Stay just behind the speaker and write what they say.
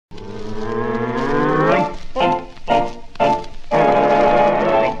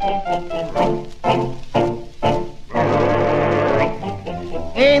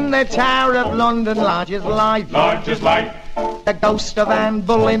the Tower of London, large as life. Large as life. The ghost of Anne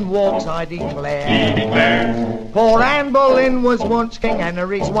Boleyn walks, I declare. He declares. Poor Anne Boleyn was once King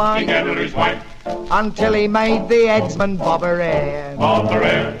Henry's wife. King Henry's wife. Until he made the headsman bob her hair. Bob her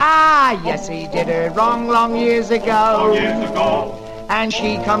hair. Ah, yes, he did her wrong long years ago. Long years ago. And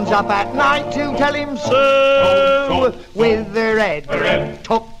she comes up at night to tell him so. With her head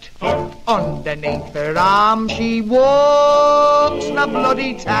tucked underneath her arm, she walks the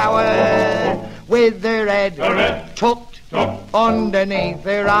bloody tower. With her head tucked underneath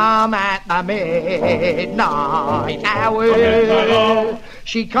her arm at the midnight hour.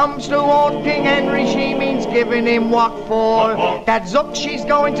 She comes to haunt King Henry, she means giving him what for. That's up, she's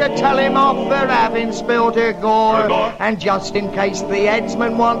going to tell him off for having spilled her gore. And just in case the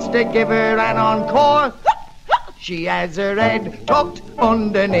headsman wants to give her an encore, she has her head tucked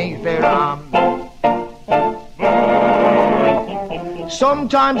underneath her arm.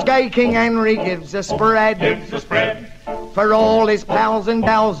 Sometimes gay King Henry gives a spread. For all his pals and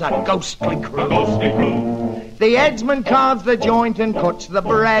pals, a ghostly crew. The headsman carves the joint and cuts the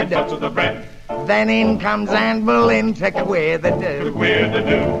bread. Then in comes Anne Boleyn to queer the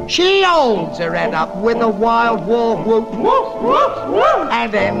do. She holds her head up with a wild war whoop.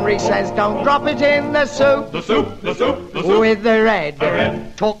 And Henry says, don't drop it in the soup. The soup. With her head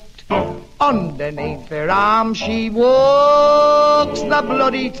tucked underneath her arm, she walks the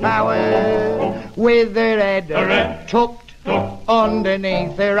bloody tower. With her head tucked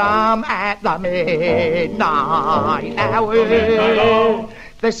underneath her arm at the midnight hour.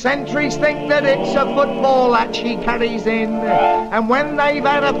 The sentries think that it's a football that she carries in, and when they've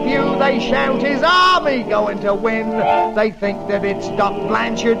had a few they shout, his army going to win. They think that it's Doc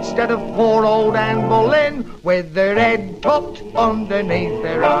Blanchard instead of poor old Anne Boleyn, with her head tucked underneath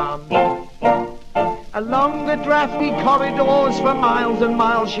her arm. Along the drafty corridors for miles and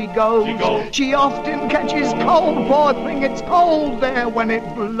miles she goes. She often catches cold, poor thing, it's cold there when it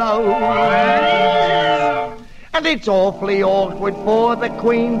blows. And it's awfully awkward for the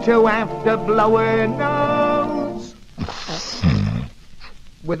Queen to have to blow her nose.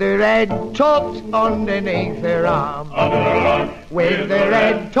 With her head tucked underneath her arm. With her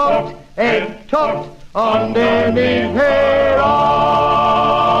head tucked underneath her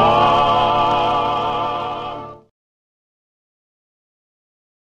arm.